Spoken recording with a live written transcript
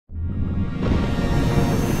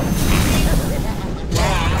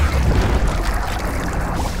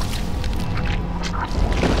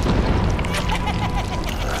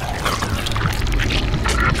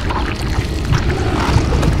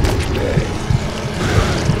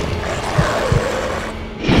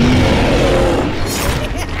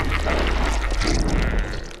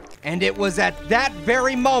And it was at that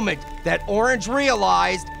very moment that Orange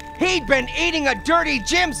realized he'd been eating a dirty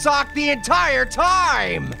gym sock the entire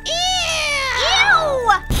time!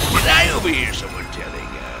 Ew! Did I overhear someone telling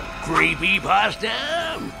a creepypasta?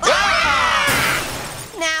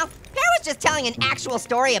 No, Pear was just telling an actual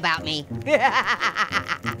story about me.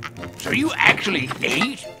 So you actually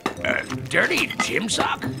ate a dirty gym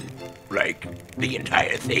sock? Like, the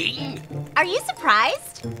entire thing? Are you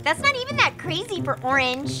surprised? That's not even that crazy for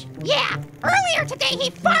Orange. Yeah, earlier today he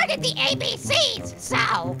farted the ABCs,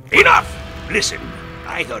 so... Enough! Listen,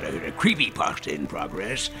 I thought I heard a creepypasta in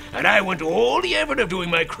progress, and I went to all the effort of doing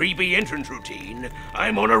my creepy entrance routine.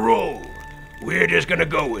 I'm on a roll. We're just gonna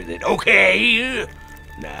go with it, okay?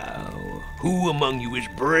 Now, who among you is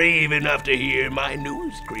brave enough to hear my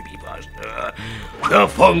newest creepypasta? The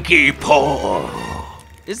Funky Paw.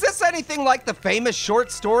 Is this anything like the famous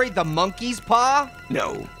short story, The Monkey's Paw?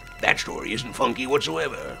 No, that story isn't funky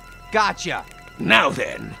whatsoever. Gotcha. Now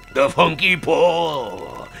then, The Funky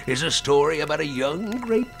Paw is a story about a young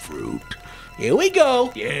grapefruit. Here we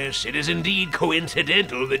go. Yes, it is indeed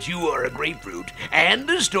coincidental that you are a grapefruit, and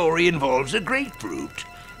the story involves a grapefruit.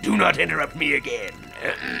 Do not interrupt me again.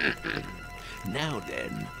 Now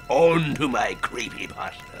then, on to my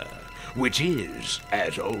creepypasta, which is,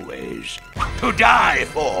 as always, to die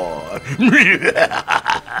for.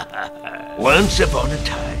 Once upon a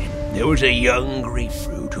time, there was a young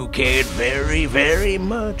grapefruit who cared very, very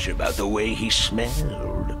much about the way he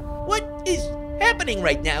smelled. What is happening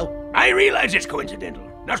right now? I realize it's coincidental.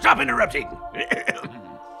 Now stop interrupting.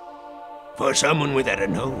 For someone without a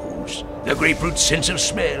nose, the grapefruit's sense of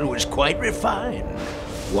smell was quite refined.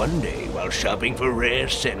 One day, while shopping for rare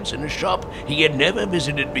scents in a shop he had never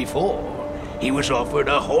visited before, he was offered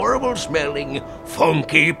a horrible-smelling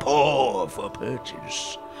Funky Paw for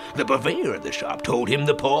purchase. The purveyor of the shop told him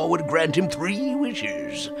the paw would grant him 3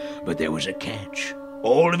 wishes, but there was a catch.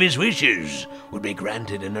 All of his wishes would be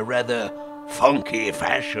granted in a rather funky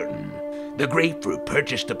fashion. The grapefruit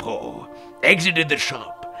purchased the paw, exited the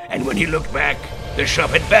shop, and when he looked back, the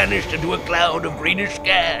shop had vanished into a cloud of greenish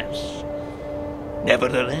gas.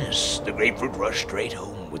 Nevertheless, the grapefruit rushed straight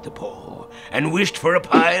home with the paw and wished for a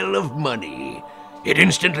pile of money. It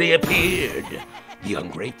instantly appeared. The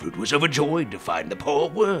young grapefruit was overjoyed to find the paw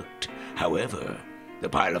worked. However, the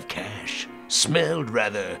pile of cash smelled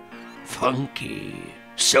rather funky.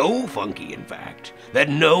 So funky, in fact, that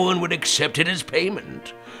no one would accept it as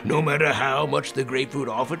payment. No matter how much the grapefruit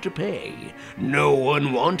offered to pay, no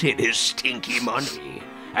one wanted his stinky money.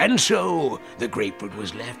 And so, the grapefruit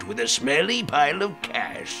was left with a smelly pile of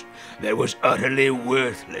cash that was utterly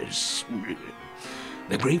worthless.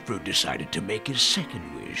 The grapefruit decided to make his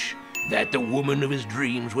second wish, that the woman of his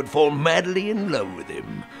dreams would fall madly in love with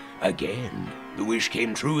him. Again, the wish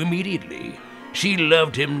came true immediately. She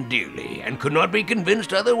loved him dearly and could not be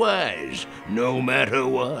convinced otherwise, no matter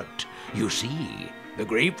what. You see, the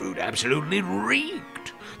grapefruit absolutely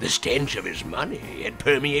reeked. The stench of his money had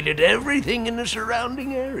permeated everything in the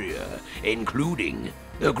surrounding area, including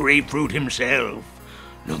the grapefruit himself.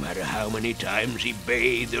 No matter how many times he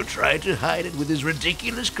bathed or tried to hide it with his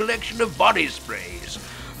ridiculous collection of body sprays,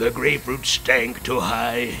 the grapefruit stank to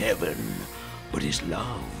high heaven. But his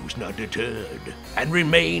love was not deterred and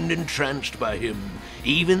remained entranced by him,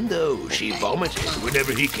 even though she vomited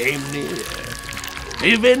whenever he came near.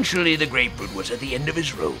 Eventually, the grapefruit was at the end of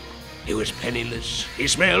his rope. He was penniless, he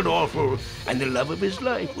smelled awful, and the love of his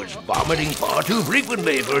life was vomiting far too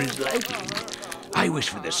frequently for his liking. I wish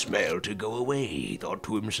for the smell to go away, he thought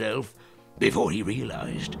to himself, before he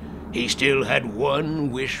realized he still had one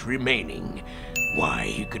wish remaining. Why,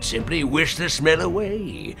 he could simply wish the smell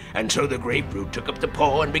away. And so the grapefruit took up the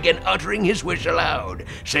paw and began uttering his wish aloud,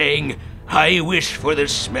 saying, "I wish for the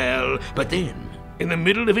smell." But then, in the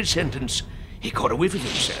middle of his sentence, he caught a whiff of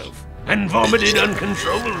himself and vomited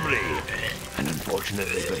uncontrollably. And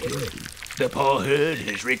unfortunately for him, the paw heard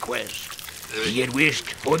his request. He had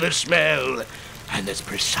wished for the smell, and that's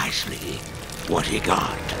precisely what he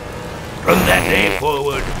got. From that day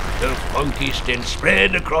forward, the funky stench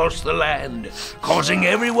spread across the land, causing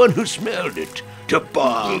everyone who smelled it to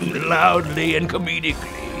bark loudly and comedically.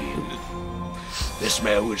 The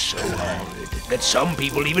smell was so horrid that some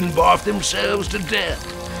people even barfed themselves to death,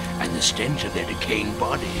 and the stench of their decaying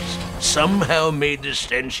bodies somehow made the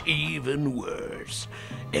stench even worse.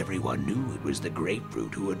 Everyone knew it was the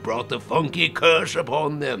grapefruit who had brought the funky curse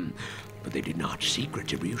upon them, but they did not seek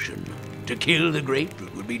retribution. To kill the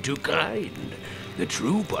grapefruit would be too kind. The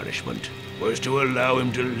true punishment was to allow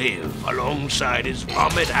him to live alongside his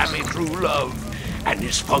vomit-happy true love and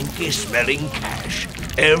his funky-smelling cash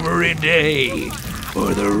every day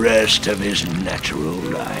for the rest of his natural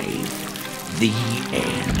life. The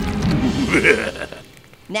end.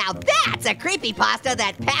 Now that's a creepypasta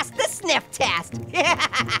that passed the sniff test.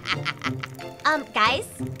 Guys,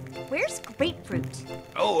 where's Grapefruit?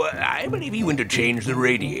 Oh, I believe he went to change the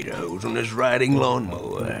radiator hose on his riding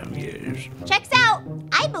lawnmower, yes. Checks out.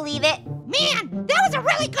 I believe it. Man, that was a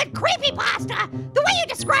really good creepypasta. The way you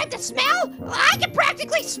described the smell, I can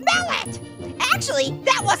practically smell it. Actually,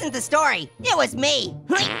 that wasn't the story. It was me.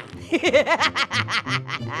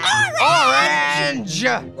 Orange!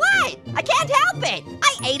 What? I can't help it.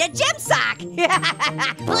 I ate a gym sock.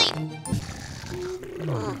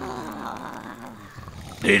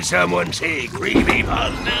 Did someone say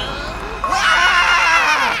creepypasta?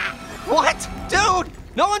 Ah! What? Dude,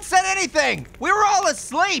 no one said anything. We were all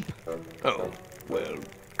asleep. Oh, well,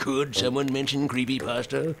 could someone mention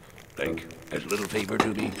creepypasta? Like, as a little favor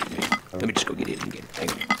to me? Let me just go get it again. Hang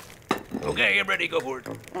on. Okay, I'm ready. Go for it.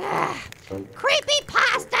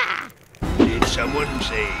 Creepypasta. Did someone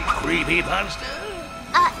say creepypasta?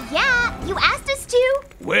 Yeah, you asked us to.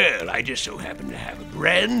 Well, I just so happen to have a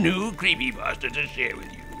brand new creepypasta to share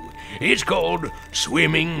with you. It's called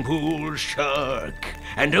Swimming Pool Shark.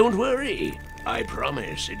 And don't worry, I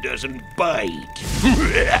promise it doesn't bite.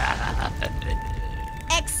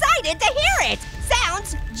 Excited to hear it.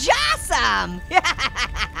 Sounds jawsome.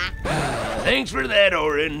 Thanks for that,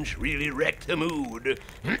 Orange. Really wrecked the mood.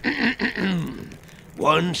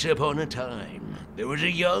 Once upon a time, there was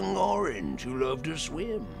a young orange who loved to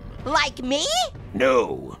swim. Like me?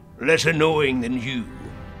 No, less annoying than you.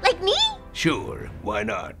 Like me? Sure, why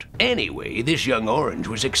not? Anyway, this young orange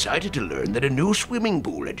was excited to learn that a new swimming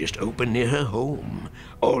pool had just opened near her home.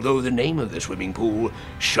 Although the name of the swimming pool,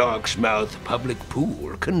 Shark's Mouth Public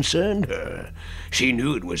Pool, concerned her. She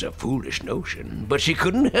knew it was a foolish notion, but she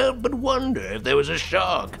couldn't help but wonder if there was a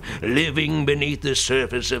shark living beneath the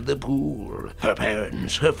surface of the pool. Her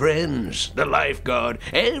parents, her friends, the lifeguard,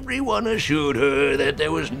 everyone assured her that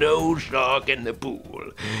there was no shark in the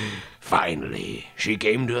pool. Finally, she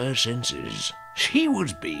came to her senses. She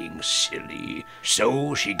was being silly,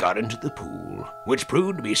 so she got into the pool, which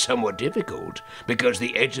proved to be somewhat difficult because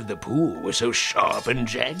the edge of the pool was so sharp and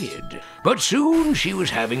jagged. But soon she was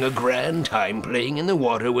having a grand time playing in the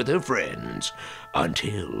water with her friends,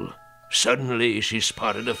 until suddenly she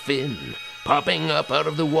spotted a fin popping up out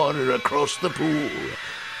of the water across the pool.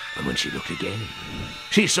 And when she looked again,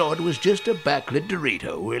 she saw it was just a backlit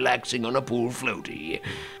Dorito relaxing on a pool floaty.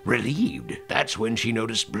 Relieved, that's when she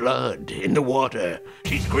noticed blood in the water.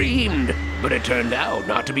 She screamed, but it turned out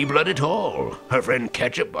not to be blood at all. Her friend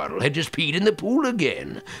Ketchup Bottle had just peed in the pool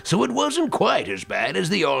again, so it wasn't quite as bad as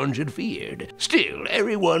the orange had feared. Still,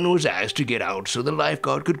 everyone was asked to get out so the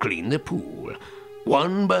lifeguard could clean the pool.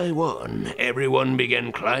 One by one, everyone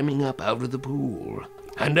began climbing up out of the pool.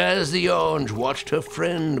 And as the orange watched her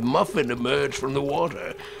friend Muffin emerge from the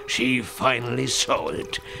water, she finally saw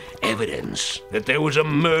it. Evidence that there was a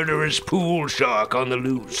murderous pool shark on the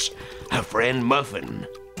loose. Her friend Muffin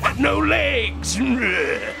had no legs.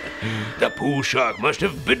 The pool shark must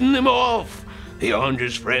have bitten them off. The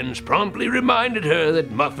orange's friends promptly reminded her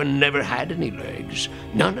that Muffin never had any legs.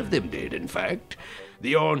 None of them did, in fact.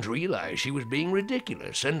 The orange realized she was being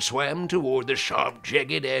ridiculous and swam toward the sharp,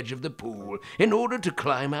 jagged edge of the pool in order to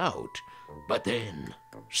climb out. But then,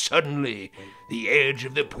 suddenly, the edge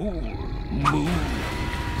of the pool moved.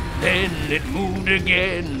 Then it moved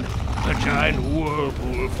again. A giant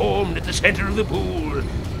whirlpool formed at the center of the pool.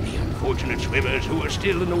 The unfortunate swimmers who were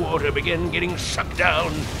still in the water began getting sucked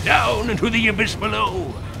down into the abyss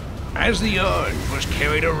below. As the orange was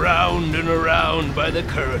carried around and around by the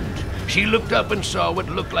current, she looked up and saw what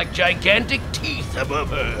looked like gigantic teeth above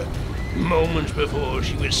her. Moments before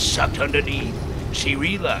she was sucked underneath, she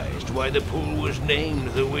realized why the pool was named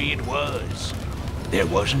the way it was. There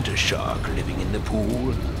wasn't a shark living in the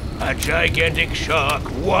pool. A gigantic shark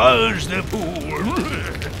was the pool.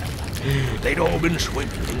 They'd all been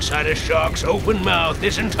swimming inside a shark's open mouth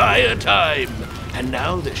this entire time, and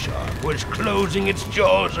now the shark was closing its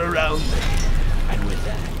jaws around them. And with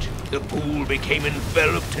that, the pool became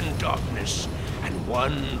enveloped in darkness, and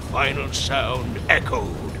one final sound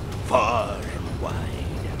echoed far and wide.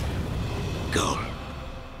 Gulp.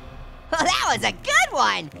 Well, that was a good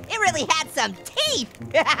one. It really had some teeth.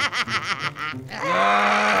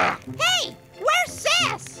 Hey, where's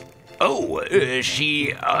Sis? Oh,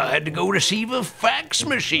 she had to go receive a fax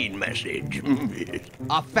machine message.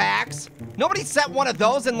 A fax? Nobody sent one of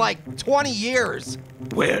those in like 20 years.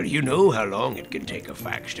 Well, you know how long it can take a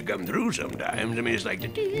fax to come through sometimes. I mean, it's like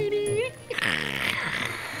the...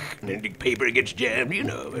 And the paper gets jammed, you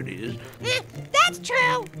know how it is. That's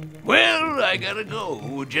true. Well, I gotta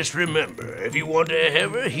go. Just remember, if you want to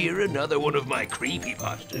ever hear another one of my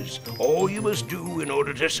creepypastas, all you must do in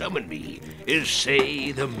order to summon me is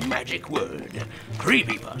say the magic word,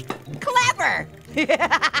 creepypasta. Clever!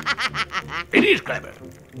 It is clever.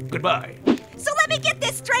 Goodbye. So let me get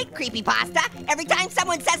this straight, creepypasta. Every time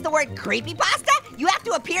someone says the word creepypasta, you have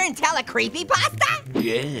to appear and tell a creepypasta?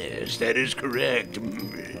 Yes, that is correct.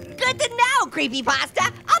 Good to know,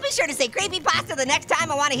 creepypasta. I'll be sure to say creepypasta the next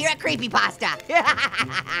time I want to hear a creepypasta.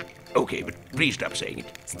 Okay, but please stop saying it.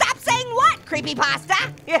 Stop saying what,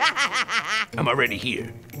 creepypasta? I'm already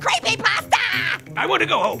here. Creepypasta! I want to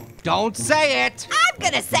go home. Don't say it. I'm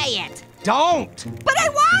gonna say it. Don't. But I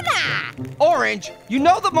wanna! Orange, you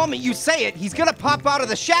know the moment you say it, he's gonna pop out of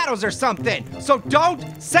the shadows or something. So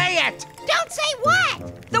don't say it. Don't say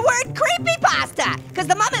what? The word creepypasta, because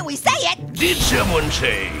the moment we say it... Did someone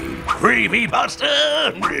say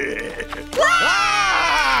creepypasta?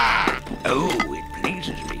 Ah! Oh, it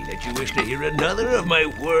pleases me that you wish to hear another of my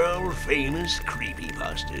world-famous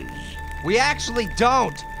creepypastas. We actually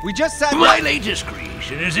don't. We just said My that... latest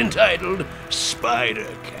creation is entitled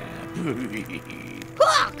Spider-Cap.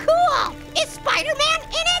 Oh, cool. Is Spider-Man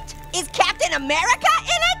in it? Is Captain America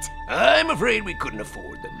in it? I'm afraid we couldn't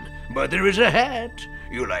afford them, but there is a hat.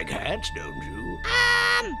 You like hats, don't you?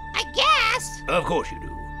 I guess. Of course you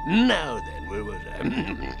do. Now then, where was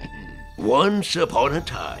I? Once upon a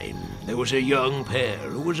time, there was a young pair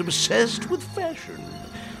who was obsessed with fashion.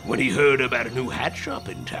 When he heard about a new hat shop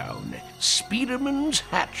in town, Speederman's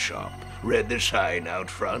Hat Shop, read the sign out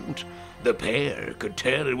front. The pair could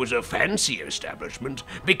tell it was a fancy establishment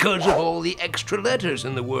because of all the extra letters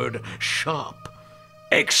in the word shop.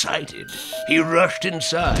 Excited, he rushed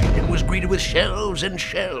inside and was greeted with shelves and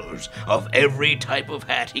shelves of every type of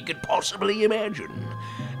hat he could possibly imagine,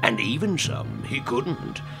 and even some he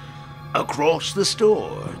couldn't. Across the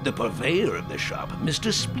store, the purveyor of the shop,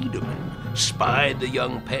 Mr. Speederman, spied the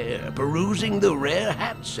young pair perusing the rare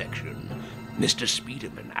hat section. Mr.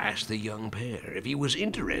 Speederman asked the young pair if he was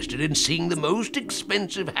interested in seeing the most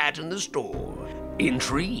expensive hat in the store.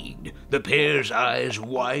 Intrigued, the pair's eyes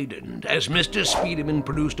widened as Mr. Speederman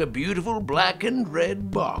produced a beautiful black and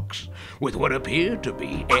red box with what appeared to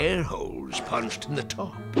be air holes punched in the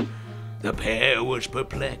top. The pair was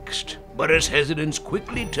perplexed, but his hesitance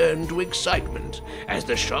quickly turned to excitement as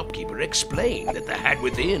the shopkeeper explained that the hat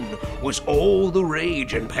within was all the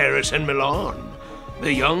rage in Paris and Milan.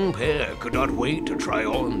 The young pair could not wait to try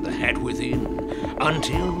on the hat within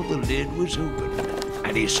until the lid was open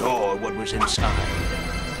and he saw what was inside.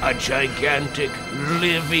 A gigantic,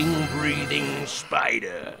 living, breathing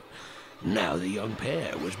spider. Now the young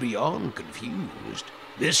pair was beyond confused.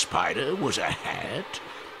 This spider was a hat?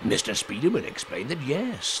 Mr. Speederman explained that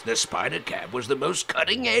yes, the spider cap was the most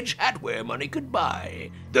cutting-edge hatwear money could buy.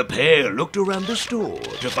 The pair looked around the store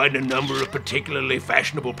to find a number of particularly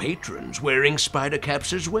fashionable patrons wearing spider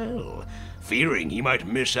caps as well. Fearing he might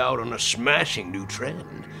miss out on a smashing new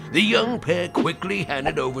trend, the young pair quickly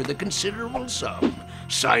handed over the considerable sum,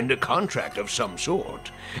 signed a contract of some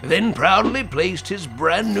sort, then proudly placed his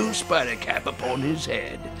brand new spider cap upon his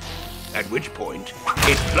head. At which point,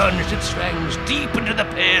 it plunged its fangs deep into the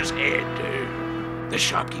pair's head. The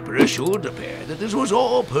shopkeeper assured the pair that this was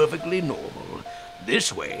all perfectly normal.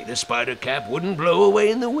 This way, the spider cap wouldn't blow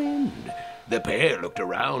away in the wind. The pair looked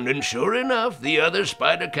around, and sure enough, the other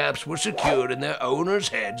spider caps were secured in their owners'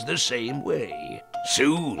 heads the same way.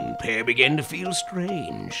 Soon, pair began to feel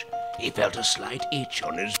strange. He felt a slight itch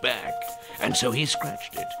on his back, and so he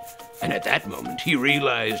scratched it. And at that moment, he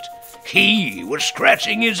realized he was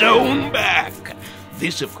scratching his own back.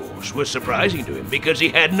 This, of course, was surprising to him because he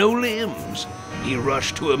had no limbs. He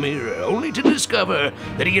rushed to a mirror, only to discover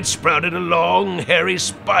that he had sprouted a long, hairy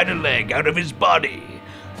spider leg out of his body.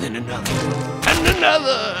 Then another, and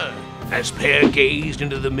another. As Pear gazed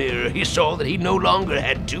into the mirror, he saw that he no longer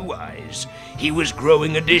had 2 eyes. He was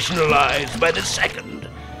growing additional eyes by the second.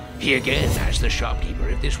 He again asked the shopkeeper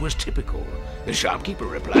if this was typical. The shopkeeper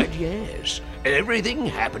replied yes. Everything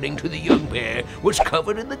happening to the young pair was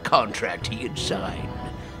covered in the contract he had signed.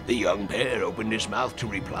 The young pair opened his mouth to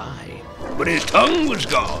reply, but his tongue was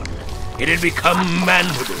gone. It had become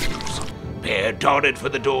mandibles. Pear darted for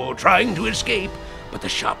the door, trying to escape, but the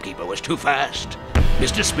shopkeeper was too fast.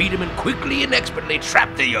 Mr. Speederman quickly and expertly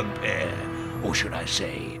trapped the young pair, or should I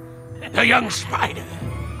say, the young spider,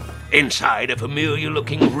 inside a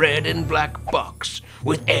familiar-looking red and black box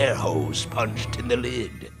with air holes punched in the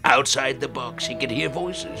lid. Outside the box, he could hear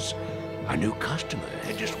voices. A new customer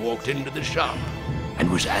had just walked into the shop and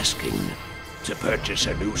was asking to purchase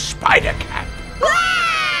a new spider cap.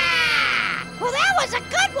 Ah!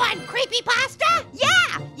 one, creepypasta.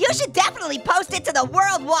 Yeah, you should definitely post it to the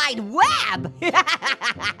World Wide Web.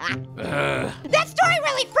 That story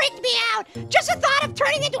really freaked me out. Just the thought of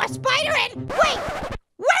turning into a spider and... Wait,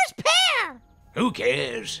 where's Pear? Who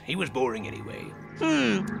cares? He was boring anyway.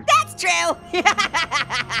 That's true.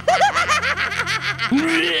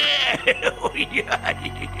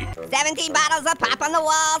 17 bottles of pop on the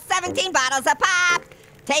wall, 17 bottles of pop.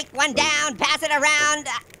 Take one down, pass it around.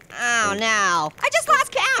 Oh no, I just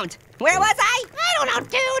lost count. Where was I? I don't know,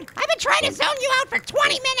 dude. I've been trying to zone you out for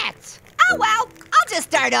 20 minutes. Oh well, I'll just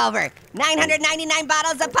start over. 999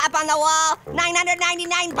 bottles of pop on the wall,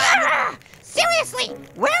 999 bottles. Seriously,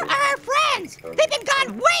 where are our friends? They've been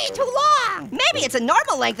gone way too long. Maybe it's a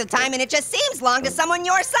normal length of time and it just seems long to someone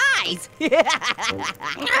your size. Hey,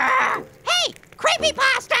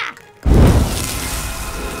 creepypasta!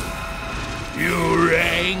 You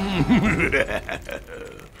rang?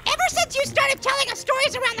 Ever since you started telling us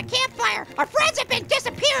stories around the campfire, our friends have been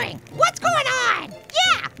disappearing. What's going on?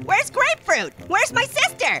 Yeah, where's Grapefruit? Where's my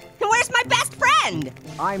sister? And where's my best friend?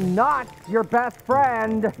 I'm not your best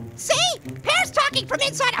friend. See? Pear's talking from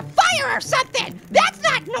inside a fire or something. That's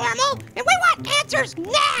not normal, and we want answers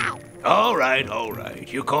now. All right.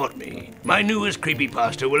 You caught me. My newest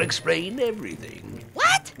creepypasta will explain everything.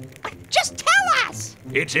 What? Just tell us.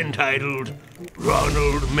 It's entitled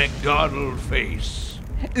Ronald McDonald Face.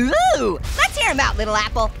 Ooh, let's hear him out, Little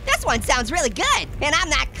Apple. This one sounds really good, and I'm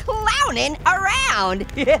not clowning around.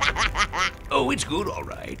 Oh, it's good, all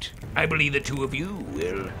right. I believe the two of you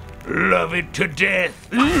will love it to death.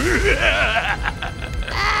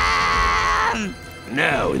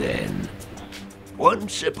 Now then,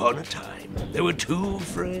 once upon a time, there were two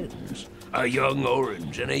friends, a young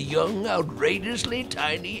orange and a young, outrageously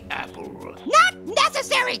tiny apple. Not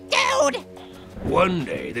necessary, dude. One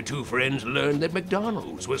day, the two friends learned that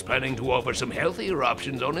McDonald's was planning to offer some healthier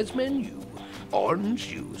options on its menu. Orange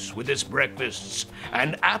juice with its breakfasts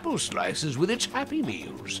and apple slices with its Happy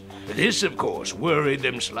Meals. This, of course, worried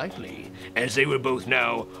them slightly, as they were both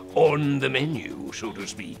now on the menu, so to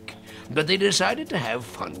speak. But they decided to have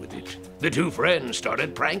fun with it. The two friends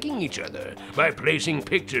started pranking each other by placing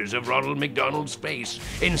pictures of Ronald McDonald's face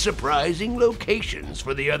in surprising locations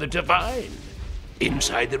for the other to find.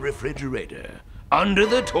 Inside the refrigerator, under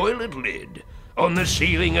the toilet lid, on the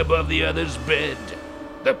ceiling above the other's bed.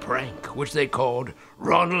 The prank, which they called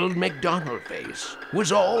Ronald McDonald Face,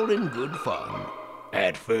 was all in good fun.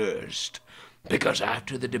 At first. Because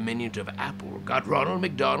after the diminutive apple got Ronald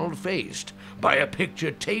McDonald faced by a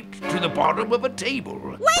picture taped to the bottom of a table.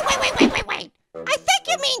 Wait. I think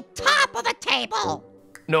you mean top of a table.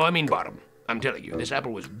 No, I mean bottom. I'm telling you, this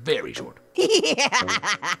apple was very short.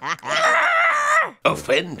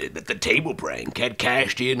 Offended that the table prank had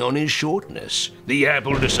cashed in on his shortness, the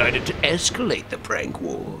apple decided to escalate the prank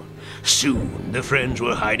war. Soon, the friends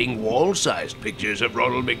were hiding wall-sized pictures of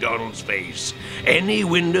Ronald McDonald's face. Any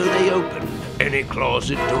window they opened, any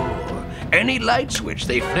closet door, any light switch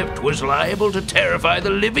they flipped was liable to terrify the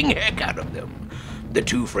living heck out of them. The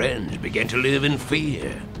two friends began to live in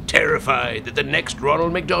fear, terrified that the next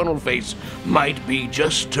Ronald McDonald face might be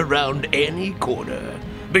just around any corner,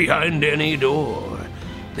 behind any door.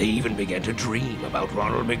 They even began to dream about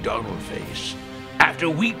Ronald McDonald Face. After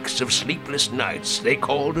weeks of sleepless nights, they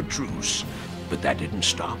called a truce, but that didn't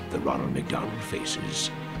stop the Ronald McDonald Faces.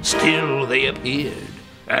 Still, they appeared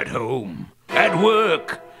at home, at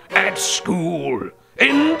work, at school,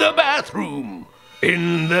 in the bathroom,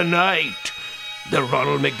 in the night. The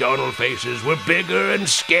Ronald McDonald Faces were bigger and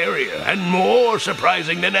scarier and more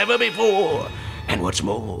surprising than ever before. And what's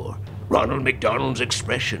more, Ronald McDonald's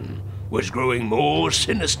expression was growing more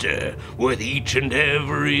sinister with each and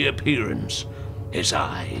every appearance. His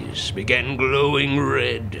eyes began glowing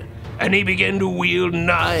red, and he began to wield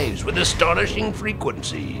knives with astonishing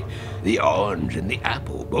frequency. The orange and the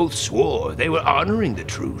apple both swore they were honoring the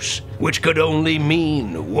truce, which could only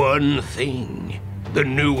mean one thing. The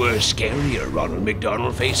newer, scarier Ronald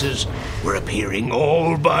McDonald Faces were appearing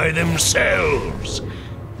all by themselves.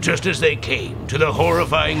 Just as they came to the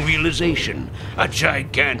horrifying realization, a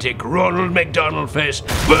gigantic Ronald McDonald Face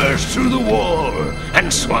burst through the wall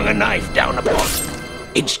and swung a knife down upon them.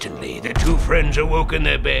 Instantly, the two friends awoke in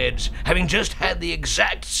their beds, having just had the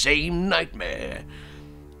exact same nightmare.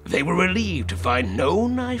 They were relieved to find no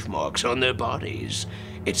knife marks on their bodies.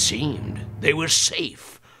 It seemed they were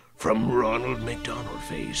safe from Ronald McDonald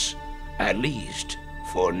Face, at least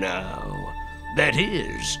for now. That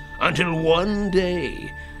is, until one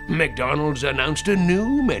day, McDonald's announced a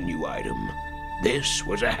new menu item. This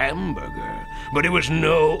was a hamburger, but it was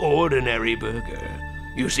no ordinary burger.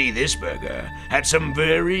 You see, this burger had some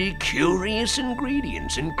very curious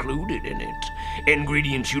ingredients included in it.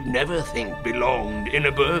 Ingredients you'd never think belonged in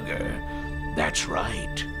a burger. That's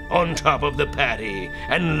right. On top of the patty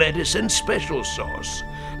and lettuce and special sauce,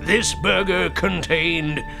 this burger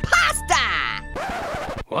contained...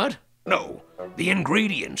 Pasta! What? No, the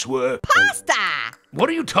ingredients were... Pasta! What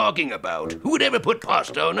are you talking about? Who would ever put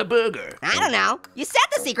pasta on a burger? I don't know. You said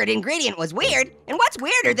the secret ingredient was weird, and what's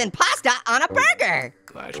weirder than pasta on a burger?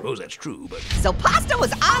 I suppose that's true, but... So pasta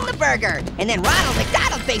was on the burger, and then Ronald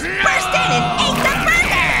McDonald Face burst in and ate the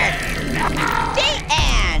burger! The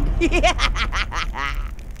end!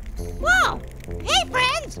 Whoa! Hey,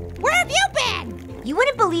 friends! Where have you been? You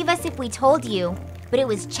wouldn't believe us if we told you, but it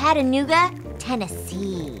was Chattanooga,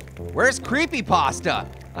 Tennessee. Where's Creepypasta?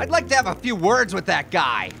 I'd like to have a few words with that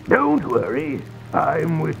guy. Don't worry,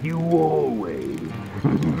 I'm with you always.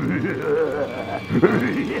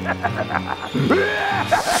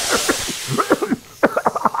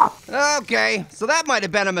 Okay, so that might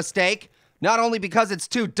have been a mistake. Not only because it's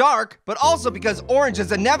too dark, but also because Orange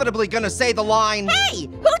is inevitably gonna say the line, Hey,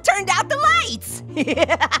 who turned out the lights?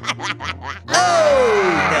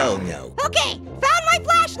 Oh, no. Okay, found my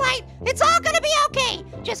flashlight. It's all gonna be okay.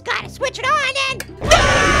 Just gotta switch it on and...